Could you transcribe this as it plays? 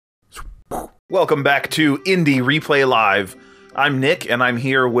Welcome back to Indie Replay Live. I'm Nick, and I'm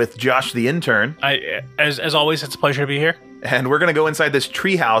here with Josh the Intern. As always, it's a pleasure to be here. And we're going to go inside this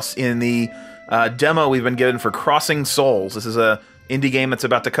treehouse in the demo we've been given for Crossing Souls. This is a indie game that's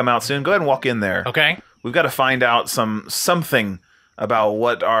about to come out soon. Go ahead and walk in there. Okay. We've got to find out something about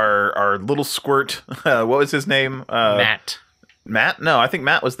what our little squirt... what was his name? Matt. Matt? No, I think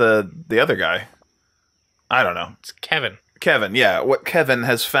Matt was the other guy. I don't know. It's Kevin. Kevin, yeah. What Kevin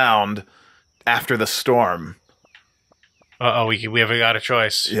has found after the storm. Uh-oh, we haven't got a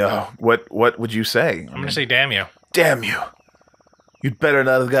choice. Yeah, what would you say? I'm gonna say damn you. Damn you. You'd better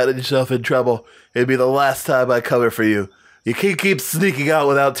not have gotten yourself in trouble. It'd be the last time I cover for you. You can't keep sneaking out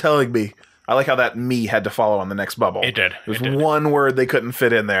without telling me. I like how that me had to follow on the next bubble. It did. There's one word they couldn't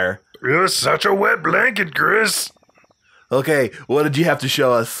fit in there. You're such a wet blanket, Chris. Okay, what did you have to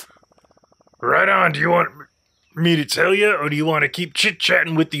show us? Right on. Do you want me to tell you, or do you want to keep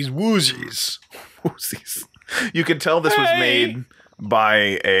chit-chatting with these woozies? Woozies. You can tell this was made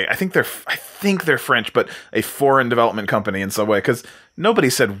by I think they're French, but a foreign development company in some way, because nobody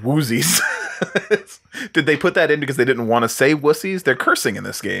said woozies. Did they put that in because they didn't want to say wussies? They're cursing in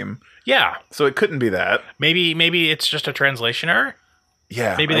this game. Yeah. So it couldn't be that. Maybe it's just a translation error.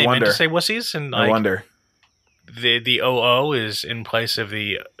 Yeah. Maybe they meant to say wussies, and I wonder. The OO is in place of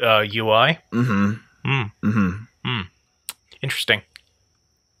the UI. Mm-hmm. Interesting.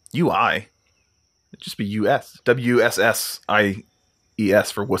 UI. It'd just be US. WSSIES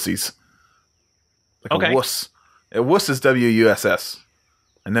for wussies. Like okay. A wuss. A wuss is WUSS.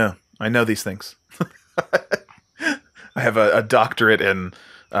 I know these things. I have a doctorate in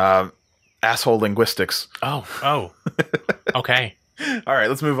asshole linguistics. Oh. Okay. All right,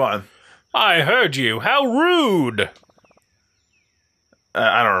 let's move on. I heard you. How rude.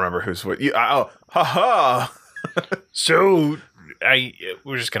 I don't remember who's what. Ha. So,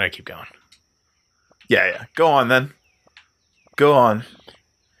 we're just gonna keep going. Yeah. Go on then. Go on.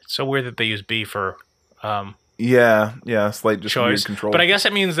 It's so weird that they use B for Yeah, slight just choice. Weird control. But I guess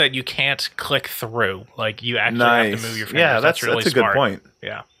it means that you can't click through. Like, you actually have to move your fingers. Yeah, that's really a smart. good point.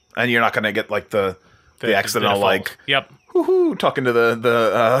 Yeah. And you're not going to get like the accidental like yep. Woohoo talking to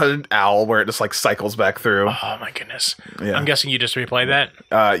the owl where it just like cycles back through. Oh my goodness. Yeah. I'm guessing you just replayed that?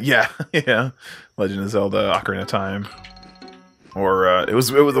 Yeah. Legend of Zelda Ocarina of Time. Or it was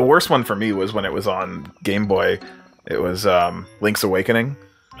the worst one for me was when it was on Game Boy. It was Link's Awakening.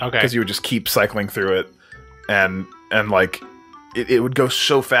 Okay. Because you would just keep cycling through it and like it would go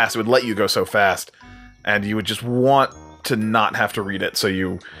so fast. It would let you go so fast and you would just want to not have to read it, so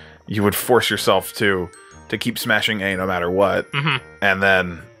you would force yourself to keep smashing A no matter what. Mm-hmm. And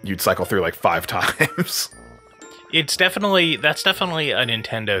then you'd cycle through like 5 times. That's definitely a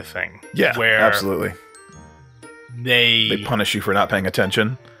Nintendo thing. Yeah, where absolutely. They punish you for not paying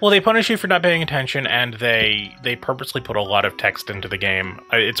attention. Well, they punish you for not paying attention, and they purposely put a lot of text into the game.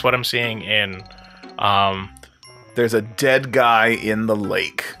 It's what I'm seeing in... There's a dead guy in the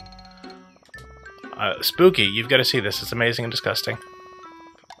lake. Spooky. You've got to see this. It's amazing and disgusting.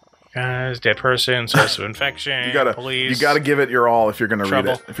 Guys, dead person, source of infection, police. You gotta give it your all if you're gonna read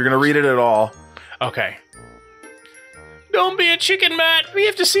it. If you're gonna read it at all. Okay. Don't be a chicken, Matt. We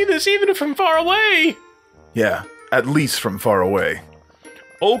have to see this even from far away. Yeah, at least from far away.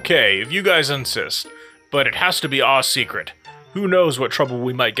 Okay, if you guys insist. But it has to be our secret. Who knows what trouble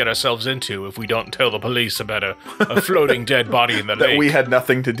we might get ourselves into if we don't tell the police about a floating dead body in the lake. That we had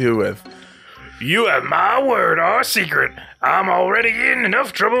nothing to do with. You have my word, our secret. I'm already in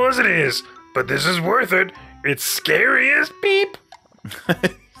enough trouble as it is, but this is worth it. It's scary as beep.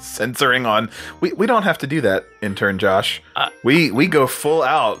 Censoring on. We don't have to do that, intern Josh. We go full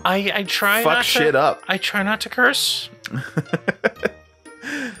out. I try fuck not to, shit up. I try not to curse.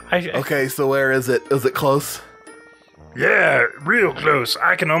 Okay, so where is it? Is it close? Yeah, real close.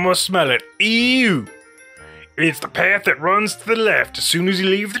 I can almost smell it. Ew. It's the path that runs to the left as soon as you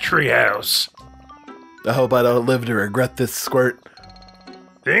leave the treehouse. I hope I don't live to regret this squirt.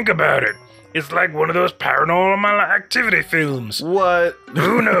 Think about it. It's like one of those paranormal activity films. What?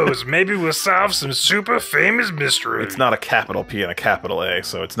 Who knows? Maybe we'll solve some super famous mystery. It's not a capital P and a capital A,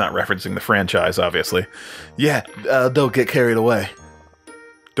 so it's not referencing the franchise, obviously. Yeah, don't get carried away.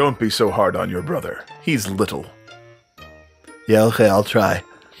 Don't be so hard on your brother. He's little. Yeah, okay, I'll try.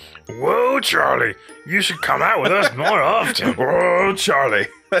 Whoa, Charlie. You should come out with us more often. Whoa, Charlie.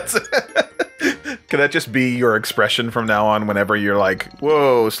 That's Can that just be your expression from now on whenever you're like,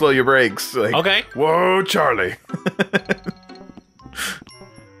 whoa, slow your brakes? Like, okay. Whoa, Charlie.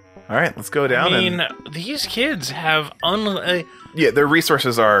 All right, let's go down. I mean, these kids have yeah, their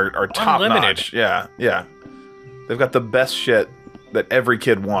resources are top unlimited. notch. Yeah. They've got the best shit that every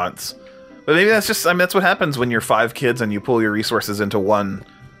kid wants. But maybe that's just, I mean, that's what happens when you're 5 kids and you pull your resources into one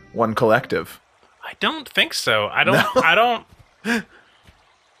collective. I don't think so. I don't.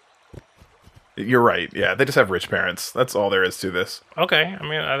 You're right. Yeah, they just have rich parents. That's all there is to this. Okay, I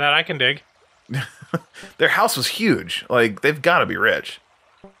mean, that I can dig. Their house was huge. Like, they've got to be rich.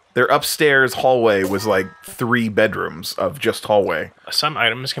 Their upstairs hallway was like 3 bedrooms of just hallway. Some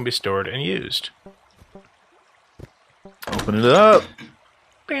items can be stored and used. Open it up.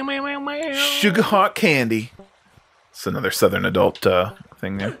 Sugar hot candy. It's another Southern adult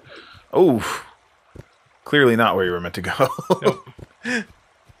thing there. Oh, clearly not where you were meant to go. Nope.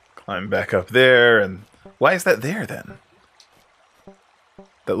 Climb back up there, and why is that there then?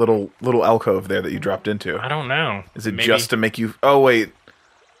 That little alcove there that you dropped into. I don't know. Is it just to make you? Oh wait,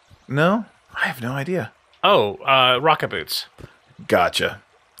 no, I have no idea. Oh, rocket boots. Gotcha.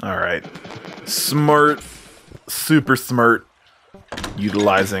 All right, smart, super smart.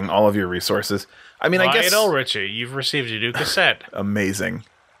 Utilizing all of your resources. I mean, I guess. Lionel Richie, you've received a new cassette. Amazing.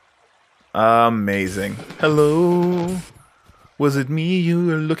 Amazing. Hello. Was it me you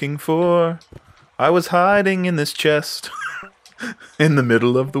were looking for? I was hiding in this chest. In the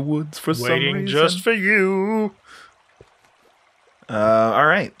middle of the woods for some reason. Waiting just for you.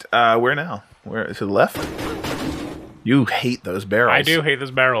 Alright. Where now? Where, to the left? You hate those barrels. I do hate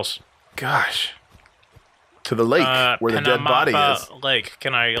those barrels. Gosh. To the lake, where the dead body is. Lake.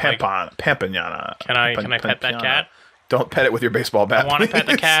 Can I, Pampanyana. Can I pet that cat? Don't pet it with your baseball bat. I want to pet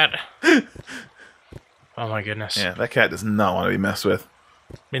the cat. Oh my goodness. Yeah, that cat does not want to be messed with.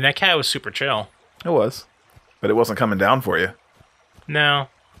 I mean, that cat was super chill. It was. But it wasn't coming down for you. No.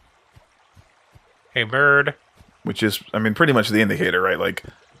 Hey, bird. Which is, I mean, pretty much the indicator, right? Like,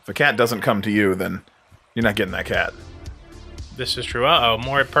 if a cat doesn't come to you, then you're not getting that cat. This is true. Uh-oh,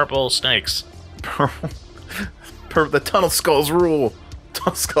 more purple snakes. The tunnel skulls rule.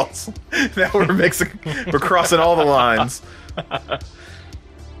 Tunnel skulls. Now we're crossing all the lines.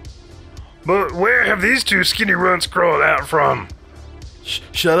 But where have these 2 skinny runts crawled out from?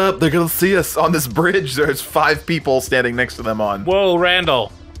 Shut up, they're gonna see us on this bridge. There's 5 people standing next to them on. Whoa,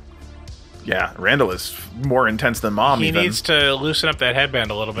 Randall. Yeah, Randall is more intense than Mom. He needs to loosen up that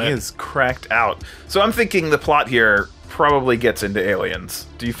headband a little bit. He is cracked out. So I'm thinking the plot here probably gets into aliens.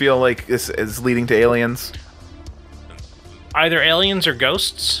 Do you feel like this is leading to aliens? Either aliens or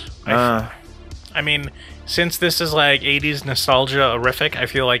ghosts. I mean, since this is like 80s nostalgia-orific, I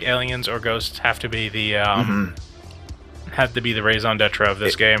feel like aliens or ghosts have to be the have to be the raison d'etre of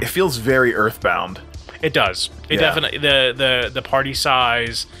this game. It feels very Earthbound. It does. It definitely the party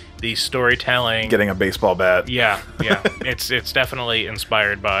size, the storytelling, getting a baseball bat. Yeah. it's definitely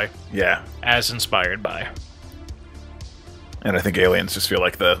inspired by. Yeah. As inspired by. And I think aliens just feel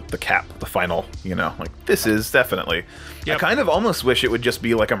like the cap, the final, you know, like this is definitely. Yep. I kind of almost wish it would just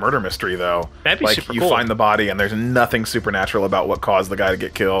be like a murder mystery, though. That'd be like super you cool. find the body and there's nothing supernatural about what caused the guy to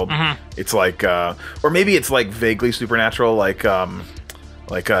get killed. It's like, or maybe it's like vaguely supernatural, like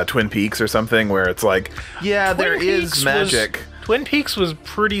Twin Peaks or something, where it's like, yeah, there is magic. Twin Peaks was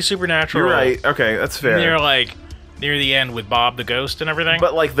pretty supernatural. You're right. Okay, that's fair. Near the end with Bob the ghost and everything.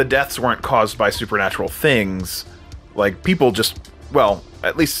 But like the deaths weren't caused by supernatural things. Like people just, well,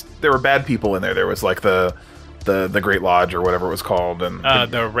 at least there were bad people in there. There was like the Great Lodge or whatever it was called, and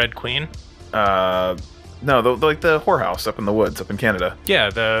the Red Queen. No, like the whorehouse up in the woods up in Canada.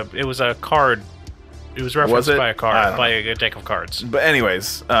 Yeah, it was a card. It was referenced by a card, by a deck of cards. But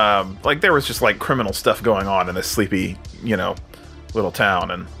anyways, like there was just like criminal stuff going on in this sleepy, you know, little town,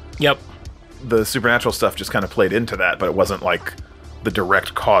 and yep, the supernatural stuff just kind of played into that, but it wasn't like the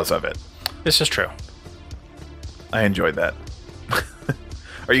direct cause of it. This is true. I enjoyed that.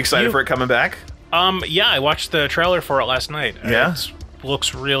 Are you excited for it coming back? Yeah, I watched the trailer for it last night. Yeah? It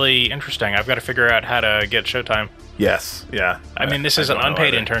looks really interesting. I've got to figure out how to get Showtime. Yes, yeah. I mean, this is an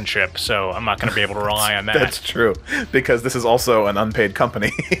unpaid internship, so I'm not going to be able to rely on that. That's true, because this is also an unpaid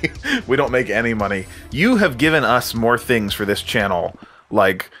company. We don't make any money. You have given us more things for this channel,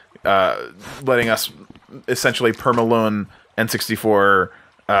 like letting us essentially permaloan N64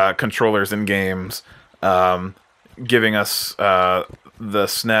 controllers in games, giving us the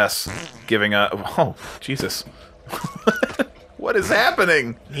SNES, giving us... Oh, Jesus. What is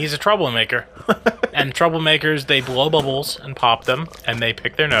happening? He's a troublemaker. And troublemakers, they blow bubbles and pop them, and they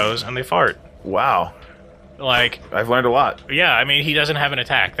pick their nose and they fart. Wow. Like... I've learned a lot. Yeah, I mean, he doesn't have an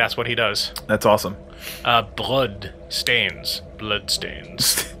attack. That's what he does. That's awesome. Blood stains. Blood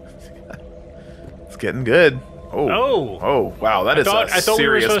stains. It's getting good. Oh, wow, that is a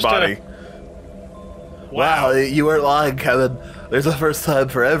serious body. Wow, you weren't lying, Kevin. There's a first time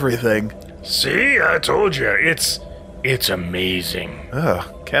for everything. See, I told you, it's amazing.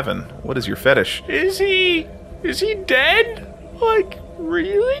 Ugh, Kevin, what is your fetish? Is he dead? Like,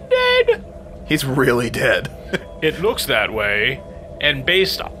 really dead? He's really dead. It looks that way, and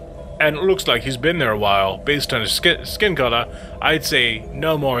it looks like he's been there a while. Based on his skin color, I'd say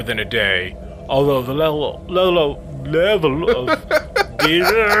no more than a day. Although the level of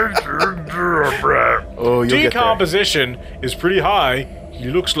decomposition is pretty high. He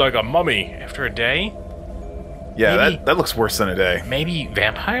looks like a mummy after a day. Yeah, Maybe- that looks worse than a day. Maybe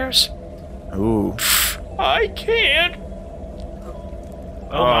vampires? Ooh. I can't.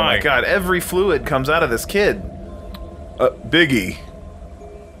 Oh my god, every fluid comes out of this kid. Biggie.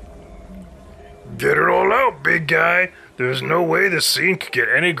 Get it all out, big guy. There's no way the scene could get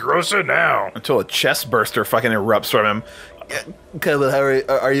any grosser now. Until a chest burster fucking erupts from him. Kevin,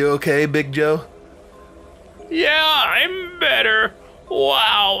 are you okay, Big Joe? Yeah, I'm better.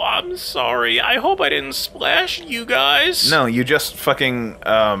 Wow, I'm sorry. I hope I didn't splash you guys. No, you just fucking,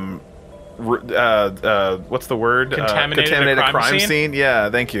 what's the word? Contaminated a crime scene? Yeah,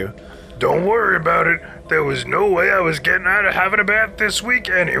 thank you. Don't worry about it. There was no way I was getting out of having a bath this week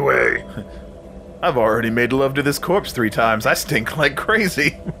anyway. I've already made love to this corpse 3 times. I stink like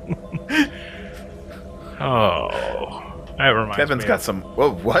crazy. Oh, that reminds Kevin's me got of some...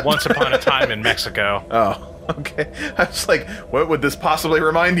 Whoa, what? Once Upon a Time in Mexico. Oh, okay. I was like, what would this possibly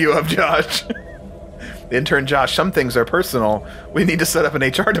remind you of, Josh? Intern Josh, some things are personal. We need to set up an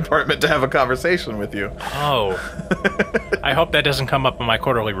HR department to have a conversation with you. Oh. I hope that doesn't come up in my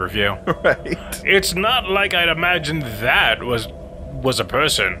quarterly review. Right. It's not like I'd imagined that was a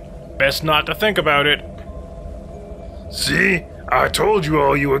person. Best not to think about it. See? I told you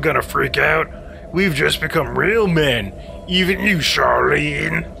all you were gonna freak out. We've just become real men. Even you,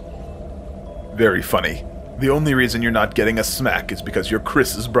 Charlene. Very funny. The only reason you're not getting a smack is because you're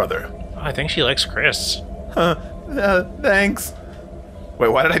Chris's brother. I think she likes Chris. Thanks. Wait,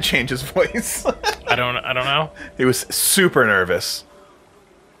 why did I change his voice? I don't know. He was super nervous.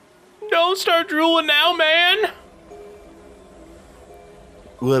 Don't start drooling now, man.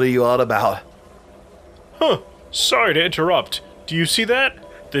 What are you all about? Huh. Sorry to interrupt. Do you see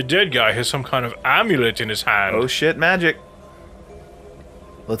that? The dead guy has some kind of amulet in his hand. Oh shit, magic.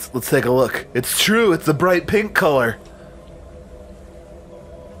 Let's take a look. It's true, it's a bright pink color.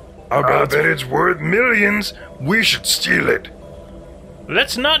 I bet it's worth millions. We should steal it.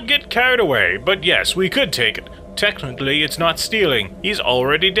 Let's not get carried away, but yes, we could take it. Technically, it's not stealing. He's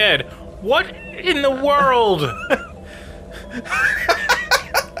already dead. What in the world?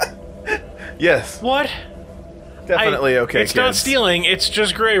 Yes. What? Definitely okay, It's not stealing, it's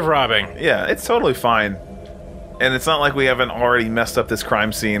just grave robbing. Yeah, it's totally fine. And it's not like we haven't already messed up this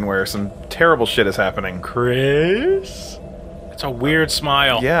crime scene where some terrible shit is happening. Chris? It's a weird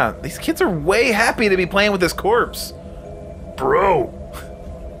smile. Yeah, these kids are way happy to be playing with this corpse. Bro.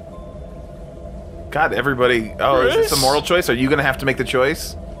 God, everybody... Oh, Chris? is this a moral choice? Are you going to have to make the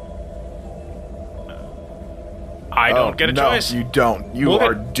choice? I don't get a choice. No, you don't. You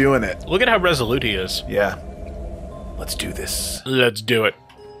are doing it. Look at how resolute he is. Yeah. Let's do this. Let's do it.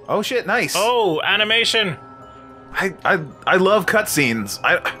 Oh shit, nice. Oh, animation. I love cutscenes.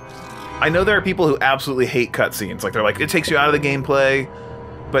 I know there are people who absolutely hate cutscenes. Like, they're like, it takes you out of the gameplay.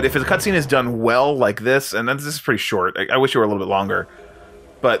 But if a cutscene is done well like this, and this is pretty short. I wish it were a little bit longer.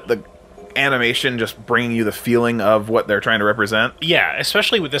 But the animation just bringing you the feeling of what they're trying to represent. Yeah,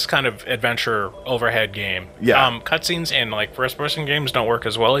 especially with this kind of adventure overhead game. Yeah. Cutscenes in like first-person games don't work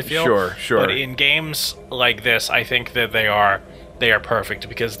as well, I feel. Sure. But in games like this, I think that they are perfect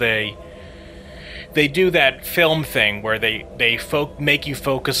because they do that film thing where they make you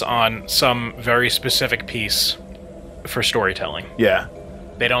focus on some very specific piece for storytelling. Yeah.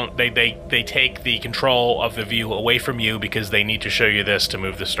 They take the control of the view away from you because they need to show you this to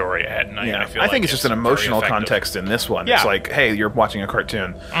move the story ahead. And Yeah. I think it's just an emotional very effective. context in this one. Yeah. It's like, hey, you're watching a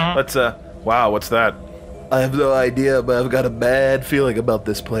cartoon. Mhm. Let's wow, what's that? I have no idea, but I've got a bad feeling about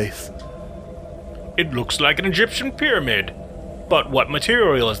this place. It looks like an Egyptian pyramid. But what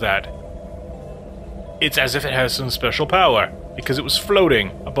material is that? It's as if it has some special power, because it was floating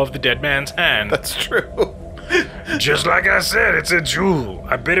above the dead man's hand. That's true. Just like I said, it's a jewel.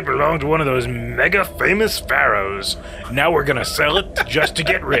 I bet it belonged to one of those mega famous pharaohs. Now we're gonna sell it just to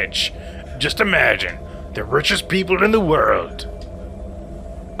get rich. Just imagine, the richest people in the world.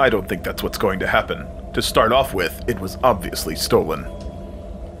 I don't think that's what's going to happen. To start off with, it was obviously stolen.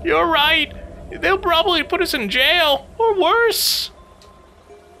 You're right. They'll probably put us in jail, or worse.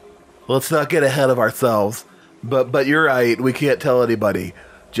 Let's not get ahead of ourselves. But you're right, we can't tell anybody,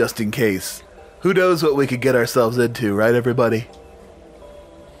 just in case. Who knows what we could get ourselves into, right, everybody?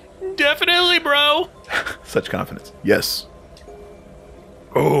 Definitely, bro. Such confidence. Yes.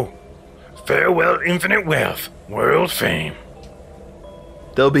 Oh, farewell infinite wealth, world fame.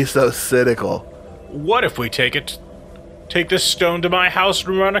 Don't be so cynical. What if we take this stone to my house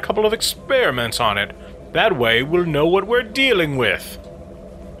and run a couple of experiments on it? That way we'll know what we're dealing with.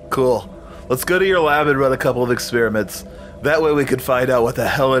 Cool. Let's go to your lab and run a couple of experiments. That way we can find out what the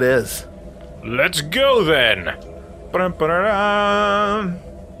hell it is. Let's go then. Ba-dum-ba-da-dum.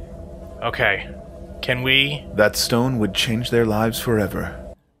 Okay. Can we... That stone would change their lives forever.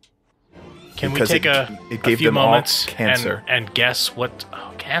 Can Because we take it a gave few them all moments cancer. and guess what...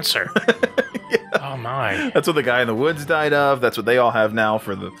 Oh, cancer. Oh, my. That's what the guy in the woods died of. That's what they all have now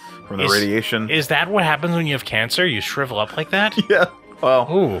from the radiation. Is that what happens when you have cancer? You shrivel up like that? Yeah. Well,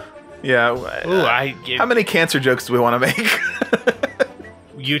 Ooh. yeah. Ooh, how many cancer jokes do we want to make?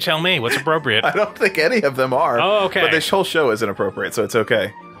 You tell me. What's appropriate? I don't think any of them are. Oh, okay. But this whole show isn't appropriate, so it's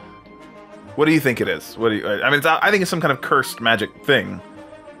okay. What do you think it is? What do you? I mean, I think it's some kind of cursed magic thing.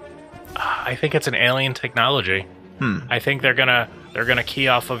 I think it's an alien technology. I think they're gonna key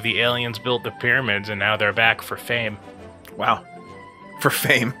off of the aliens built the pyramids, and now they're back for fame. Wow. For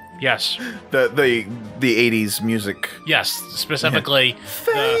fame. Yes. The 80s music. Yes. Specifically,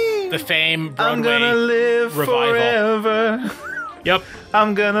 the Fame Broadway I'm gonna live revival. forever. Yep.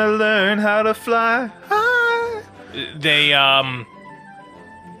 I'm gonna learn how to fly high. They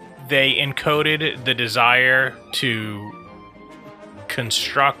encoded the desire to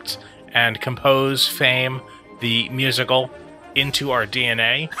construct and compose Fame, the musical, into our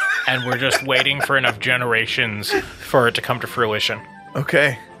DNA, and we're just waiting for enough generations for it to come to fruition.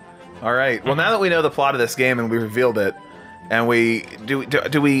 Okay. All right. Well, now that we know the plot of this game and we revealed it, and where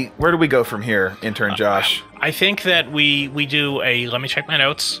do we go from here, Intern Josh? I think that we do a, let me check my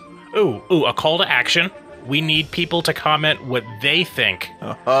notes. Ooh, a call to action. We need people to comment what they think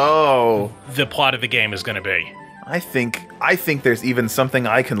Oh. the plot of the game is going to be. I think there's even something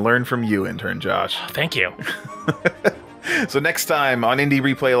I can learn from you, Intern Josh. Thank you. So next time on Indie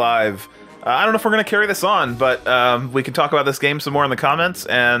Replay Live, I don't know if we're going to carry this on, but we can talk about this game some more in the comments,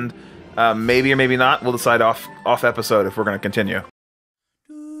 and maybe or maybe not, we'll decide off episode if we're going to continue.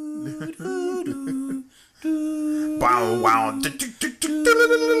 Wow, wow.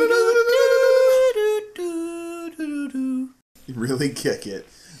 Really kick it.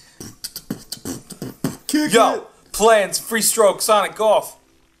 Yo, plans, free stroke, Sonic Golf.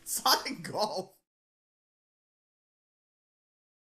 Sonic Golf.